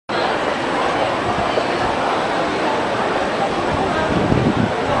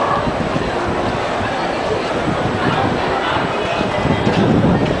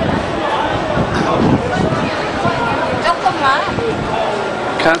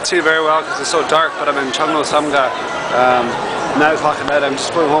can't see very well because it's so dark, but I'm in Jongro 3Ga. 9 o'clock at night. I'm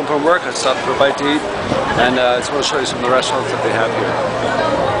just going home from work. I stopped for a bite to eat, and I just want to show you some of the restaurants that they have here.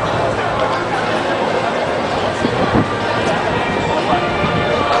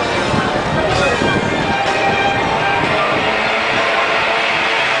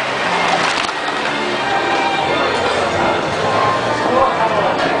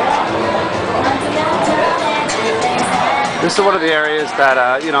 This is one of the areas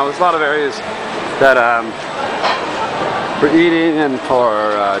that, you know, there's a lot of areas that for eating and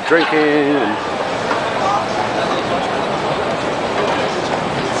for drinking.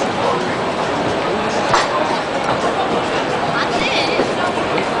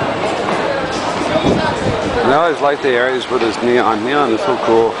 And I always like the areas where there's neon. Neon is so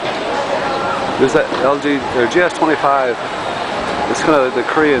cool. There's that LG or GS25. It's kind of the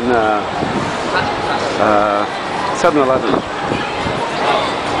Korean 7-Eleven.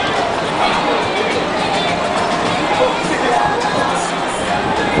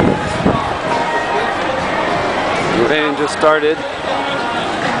 The rain just started.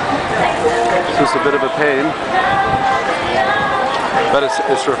 It's just a bit of a pain, but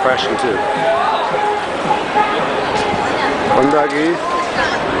it's refreshing too. Jongro.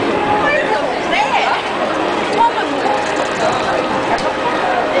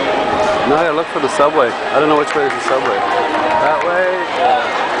 Now I look for the subway. I don't know which way is the subway. That way?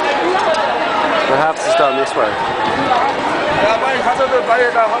 Perhaps it's down this way.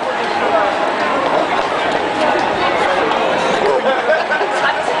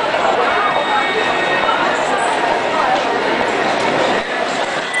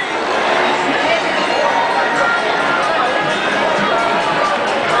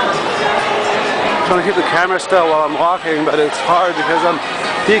 I'm trying to keep the camera still while I'm walking, but it's hard because I'm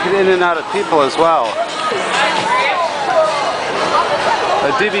peeking in and out of people as well.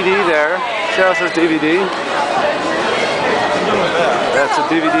 A DVD there. See how it says DVD? That's a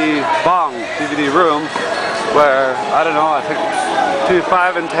DVD bong, DVD room, where, I don't know, I think between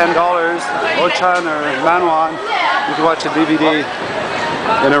 $5 and $10, Ochan or Manwon, you can watch a DVD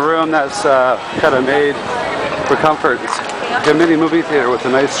in a room that's kind of made for comfort. It's like a mini movie theater with a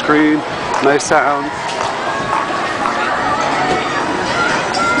nice screen, nice sound.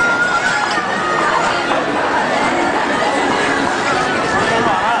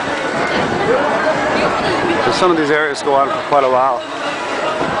 Some of these areas go on for quite a while.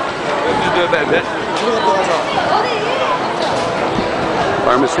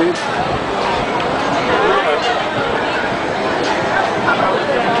 Pharmacy.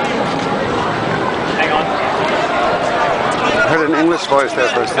 I heard an English voice there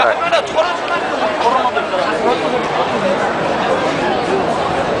for a sec.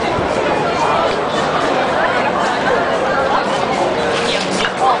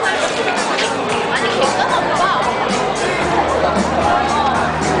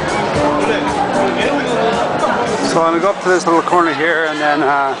 So I'm going to go up to this little corner here and then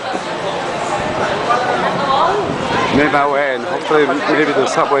make my way, and hopefully maybe the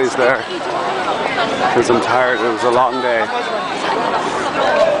subway's there because I'm tired. It was a long day.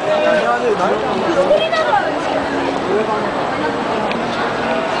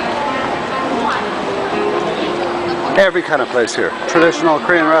 Every kind of place here. Traditional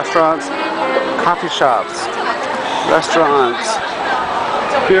Korean restaurants, coffee shops, restaurants,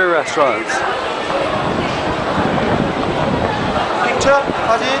 beer restaurants.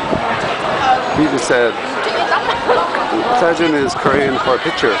 He just said, Sajin is Korean for a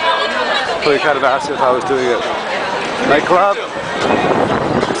picture. So he kind of asked if I was doing it. Nightclub,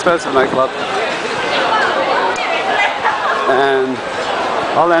 expensive nightclub. And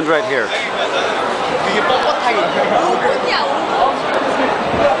I'll end right here.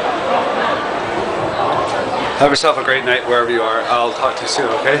 Have yourself a great night wherever you are. I'll talk to you soon,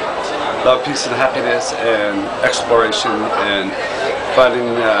 okay? Love, peace, and happiness, and exploration, and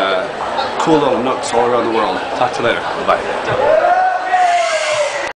finding cool little nooks all around the world. Talk to you later. Bye-bye.